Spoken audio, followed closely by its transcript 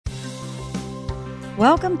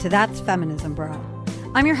Welcome to That's Feminism, Bro.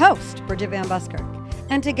 I'm your host, Bridget Van Buskirk,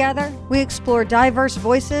 and together we explore diverse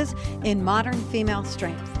voices in modern female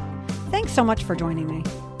strength. Thanks so much for joining me.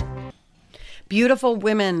 Beautiful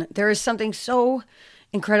women, there is something so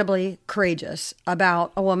incredibly courageous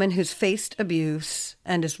about a woman who's faced abuse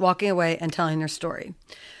and is walking away and telling their story.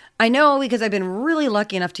 I know because I've been really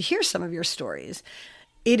lucky enough to hear some of your stories.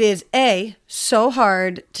 It is A, so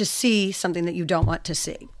hard to see something that you don't want to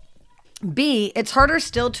see. B, it's harder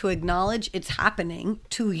still to acknowledge it's happening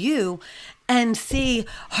to you. And C,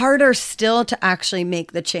 harder still to actually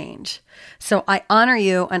make the change. So I honor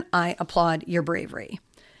you and I applaud your bravery.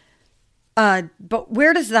 But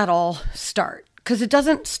where does that all start? Because it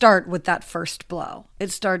doesn't start with that first blow. It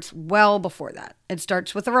starts well before that. It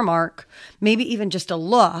starts with a remark, maybe even just a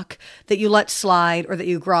look that you let slide or that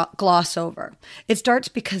you gloss over. It starts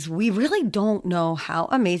because we really don't know how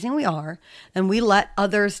amazing we are, and we let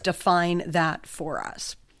others define that for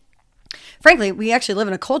us. Frankly, we actually live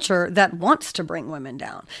in a culture that wants to bring women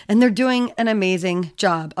down, and they're doing an amazing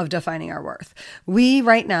job of defining our worth. We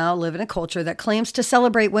right now live in a culture that claims to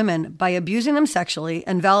celebrate women by abusing them sexually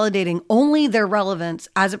and validating only their relevance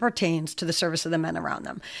as it pertains to the service of the men around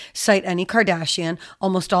them. Cite any Kardashian,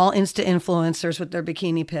 almost all Insta influencers with their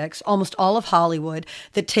bikini pics, almost all of Hollywood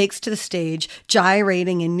that takes to the stage,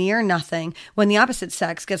 gyrating in near nothing when the opposite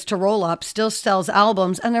sex gets to roll up, still sells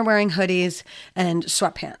albums, and they're wearing hoodies and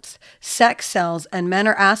sweatpants. Sex sells, and men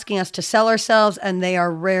are asking us to sell ourselves, and they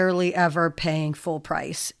are rarely ever paying full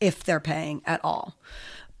price, if they're paying at all.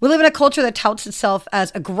 We live in a culture that touts itself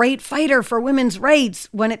as a great fighter for women's rights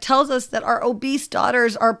when it tells us that our obese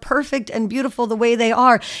daughters are perfect and beautiful the way they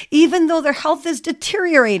are, even though their health is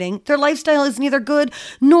deteriorating. Their lifestyle is neither good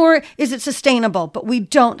nor is it sustainable, but we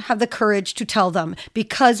don't have the courage to tell them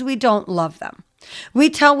because we don't love them. We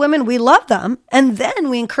tell women we love them, and then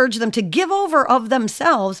we encourage them to give over of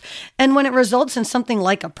themselves. And when it results in something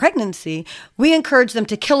like a pregnancy, we encourage them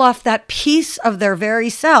to kill off that piece of their very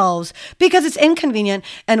selves because it's inconvenient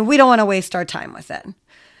and we don't want to waste our time with it.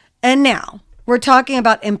 And now we're talking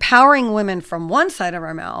about empowering women from one side of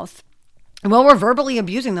our mouth while we're verbally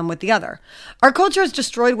abusing them with the other. Our culture has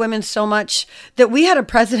destroyed women so much that we had a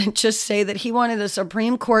president just say that he wanted a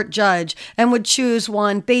Supreme Court judge and would choose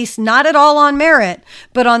one based not at all on merit,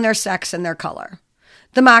 but on their sex and their color.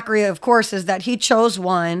 The mockery, of course, is that he chose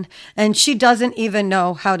one and she doesn't even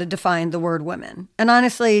know how to define the word women. And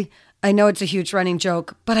honestly, I know it's a huge running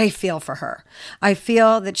joke, but I feel for her. I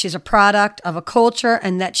feel that she's a product of a culture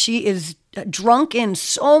and that she is drunk in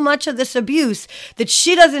so much of this abuse that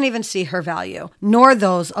she doesn't even see her value, nor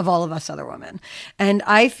those of all of us other women. And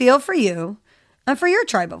I feel for you and for your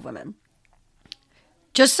tribe of women.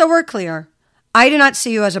 Just so we're clear, I do not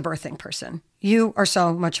see you as a birthing person. You are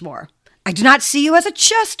so much more. I do not see you as a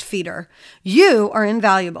chest feeder. You are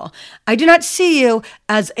invaluable. I do not see you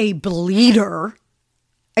as a bleeder.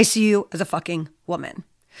 I see you as a fucking woman.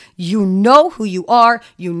 You know who you are,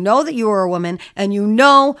 you know that you are a woman, and you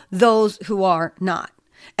know those who are not.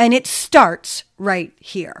 And it starts right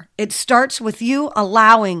here. It starts with you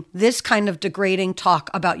allowing this kind of degrading talk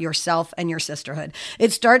about yourself and your sisterhood.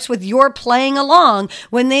 It starts with your playing along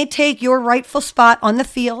when they take your rightful spot on the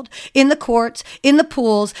field, in the courts, in the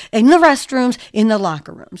pools, in the restrooms, in the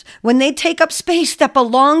locker rooms. When they take up space that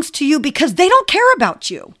belongs to you because they don't care about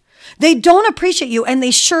you. They don't appreciate you, and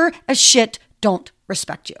they sure as shit don't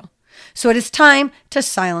respect you. So it is time to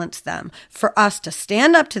silence them, for us to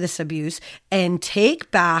stand up to this abuse and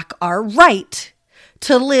take back our right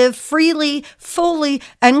to live freely, fully,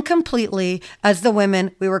 and completely as the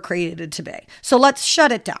women we were created to be. So let's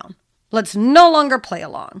shut it down. Let's no longer play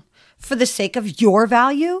along. For the sake of your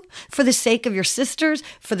value, for the sake of your sisters,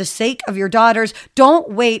 for the sake of your daughters, don't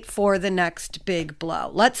wait for the next big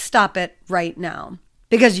blow. Let's stop it right now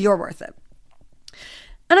because you're worth it.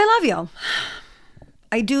 And I love you.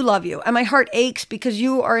 I do love you. And my heart aches because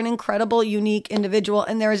you are an incredible, unique individual.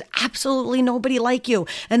 And there is absolutely nobody like you.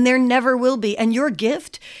 And there never will be. And your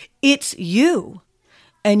gift, it's you.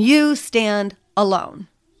 And you stand alone.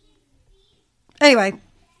 Anyway,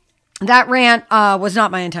 that rant was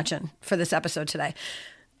not my intention for this episode today.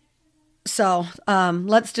 So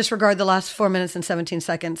let's disregard the last 4 minutes and 17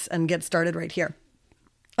 seconds and get started right here.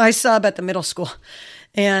 I sub at the middle school,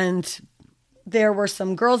 and there were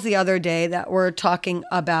some girls the other day that were talking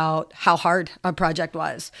about how hard a project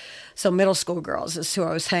was. So middle school girls is who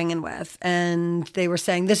I was hanging with. And they were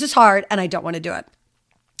saying, this is hard and I don't want to do it.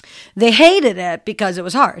 They hated it because it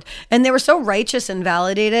was hard. And they were so righteous and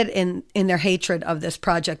validated in their hatred of this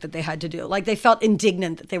project that they had to do. Like they felt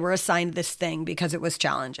indignant that they were assigned this thing because it was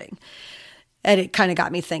challenging. And it kind of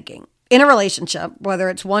got me thinking. in a relationship, whether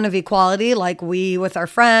it's one of equality, like we with our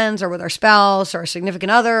friends or with our spouse or our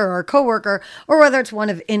significant other or our coworker, or whether it's one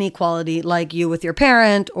of inequality, like you with your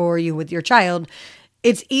parent or you with your child,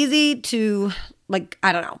 it's easy to,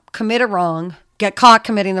 commit a wrong, get caught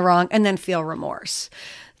committing the wrong, and then feel remorse.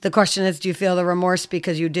 The question is, do you feel the remorse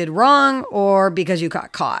because you did wrong or because you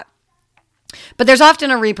got caught? But there's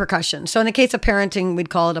often a repercussion. So in the case of parenting, we'd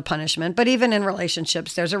call it a punishment. But even in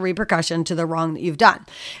relationships, there's a repercussion to the wrong that you've done.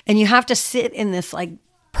 And you have to sit in this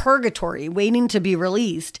purgatory waiting to be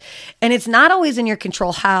released. And it's not always in your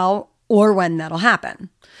control how or when that'll happen.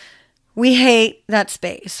 We hate that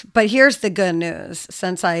space. But here's the good news.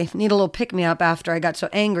 Since I need a little pick-me-up after I got so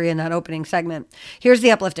angry in that opening segment, here's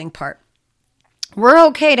the uplifting part. We're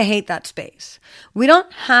okay to hate that space. We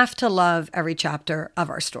don't have to love every chapter of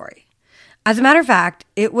our story. As a matter of fact,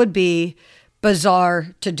 it would be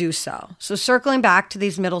bizarre to do so. So circling back to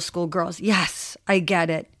these middle school girls, yes, I get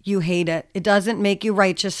it. You hate it. It doesn't make you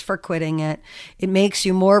righteous for quitting it. It makes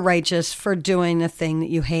you more righteous for doing the thing that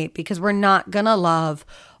you hate, because we're not going to love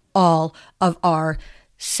all of our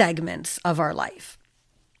segments of our life.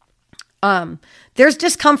 There's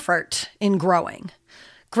discomfort in growing.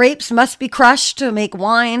 Grapes must be crushed to make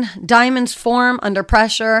wine. Diamonds form under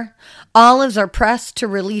pressure. Olives are pressed to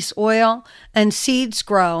release oil, and seeds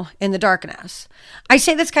grow in the darkness. I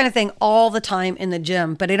say this kind of thing all the time in the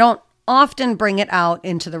gym, but I don't often bring it out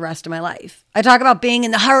into the rest of my life. I talk about being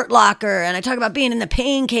in the heart locker, and I talk about being in the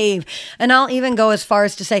pain cave. And I'll even go as far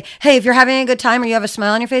as to say, hey, if you're having a good time or you have a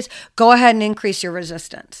smile on your face, go ahead and increase your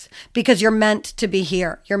resistance, because you're meant to be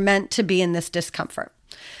here. You're meant to be in this discomfort.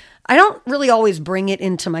 I don't really always bring it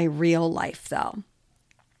into my real life, though.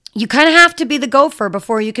 You kind of have to be the gopher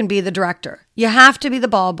before you can be the director. You have to be the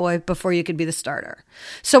ball boy before you can be the starter.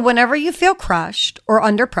 So whenever you feel crushed or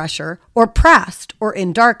under pressure or pressed or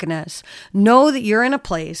in darkness, know that you're in a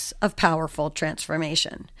place of powerful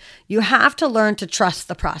transformation. You have to learn to trust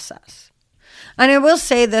the process. And I will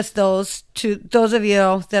say this, to those of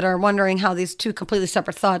you that are wondering how these two completely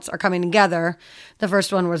separate thoughts are coming together. The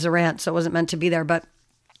first one was a rant, so it wasn't meant to be there, but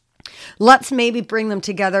let's maybe bring them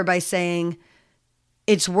together by saying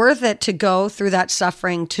it's worth it to go through that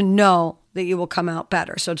suffering to know that you will come out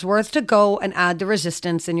better. So it's worth to go and add the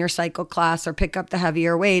resistance in your cycle class or pick up the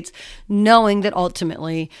heavier weights, knowing that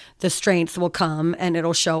ultimately the strength will come and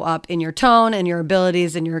it'll show up in your tone and your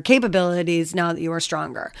abilities and your capabilities now that you are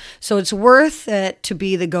stronger. So it's worth it to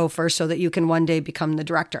be the gopher so that you can one day become the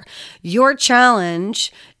director. Your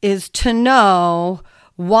challenge is to know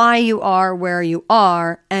why you are where you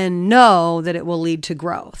are and know that it will lead to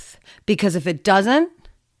growth. Because if it doesn't,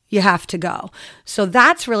 you have to go. So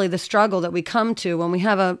that's really the struggle that we come to when we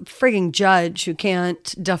have a frigging judge who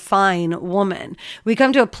can't define woman. We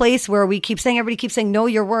come to a place where everybody keeps saying, know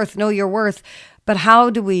your worth, know your worth. But how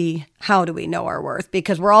do we know our worth?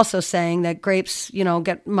 Because we're also saying that grapes,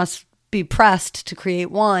 must be pressed to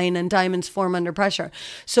create wine and diamonds form under pressure.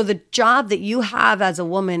 So the job that you have as a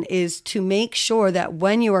woman is to make sure that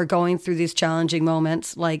when you are going through these challenging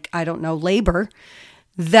moments, like, labor,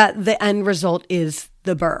 that the end result is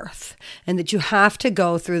the birth, and that you have to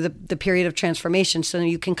go through the period of transformation so that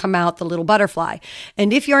you can come out the little butterfly.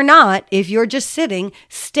 And if you're just sitting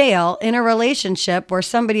stale in a relationship where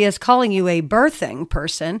somebody is calling you a birthing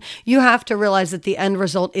person, you have to realize that the end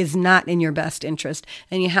result is not in your best interest,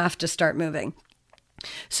 and you have to start moving.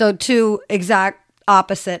 So two exact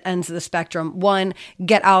opposite ends of the spectrum. One,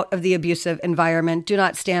 get out of the abusive environment. Do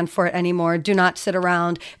not stand for it anymore. Do not sit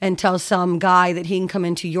around and tell some guy that he can come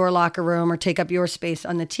into your locker room or take up your space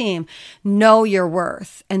on the team. Know your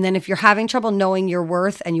worth. And then if you're having trouble knowing your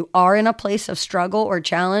worth and you are in a place of struggle or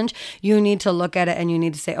challenge, you need to look at it and you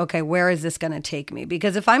need to say, okay, where is this going to take me?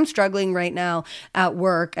 Because if I'm struggling right now at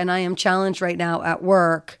work and I am challenged right now at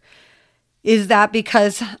work, is that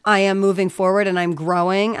because I am moving forward and I'm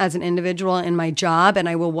growing as an individual in my job and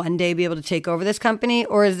I will one day be able to take over this company?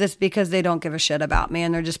 Or is this because they don't give a shit about me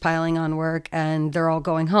and they're just piling on work and they're all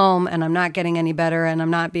going home and I'm not getting any better and I'm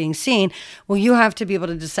not being seen? Well, you have to be able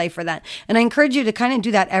to decipher that. And I encourage you to kind of do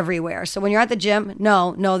that everywhere. So when you're at the gym,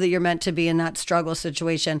 know that you're meant to be in that struggle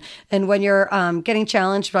situation. And when you're getting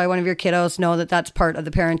challenged by one of your kiddos, know that that's part of the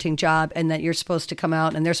parenting job and that you're supposed to come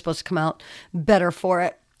out and they're supposed to come out better for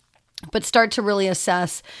it. But start to really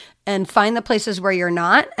assess and find the places where you're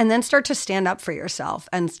not, and then start to stand up for yourself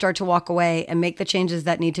and start to walk away and make the changes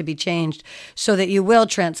that need to be changed so that you will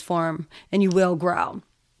transform and you will grow.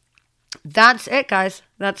 That's it, guys.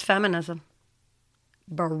 That's feminism.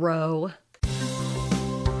 Bro.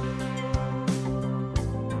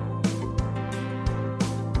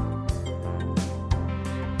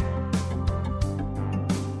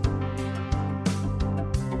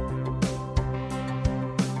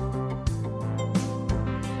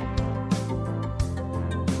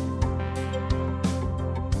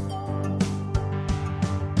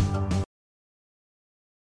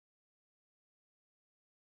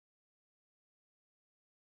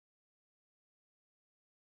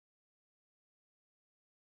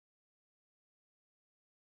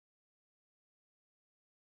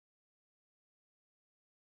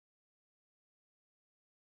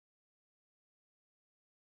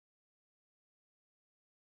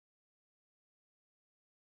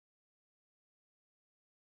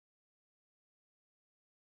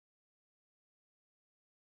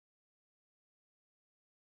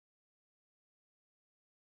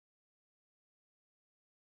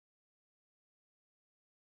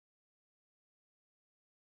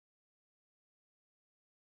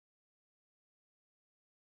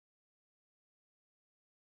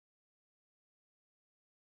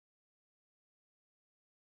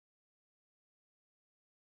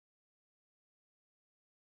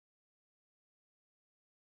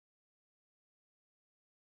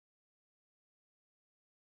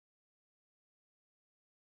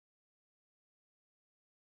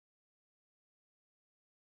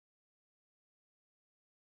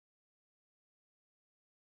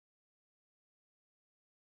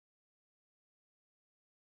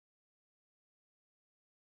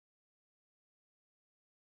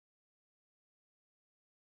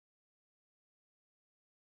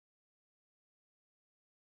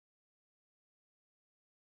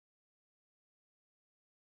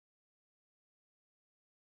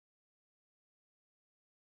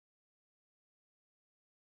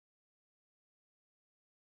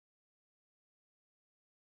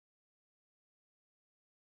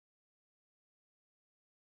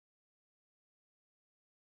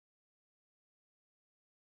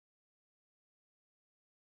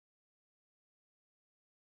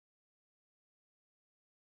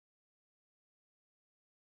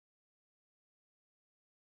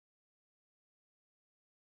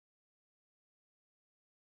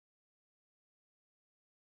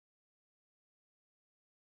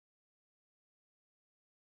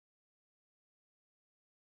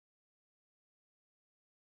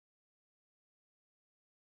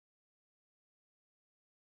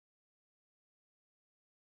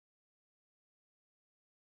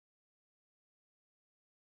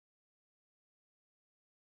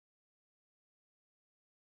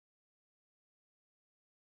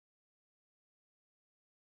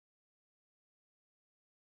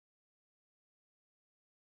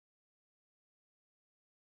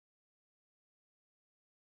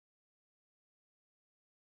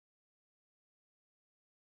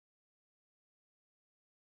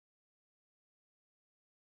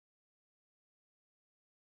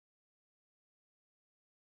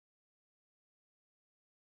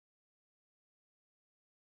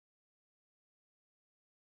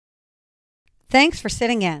 Thanks for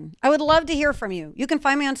sitting in. I would love to hear from you. You can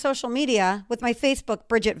find me on social media with my Facebook,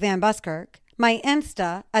 Bridget Van Buskirk, my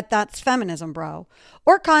Insta at That's Feminism Bro,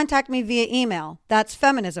 or contact me via email,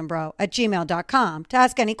 that'sfeminismbro@gmail.com, to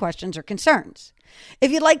ask any questions or concerns. If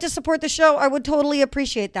you'd like to support the show, I would totally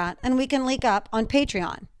appreciate that, and we can link up on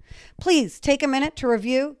Patreon. Please take a minute to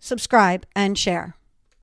review, subscribe, and share.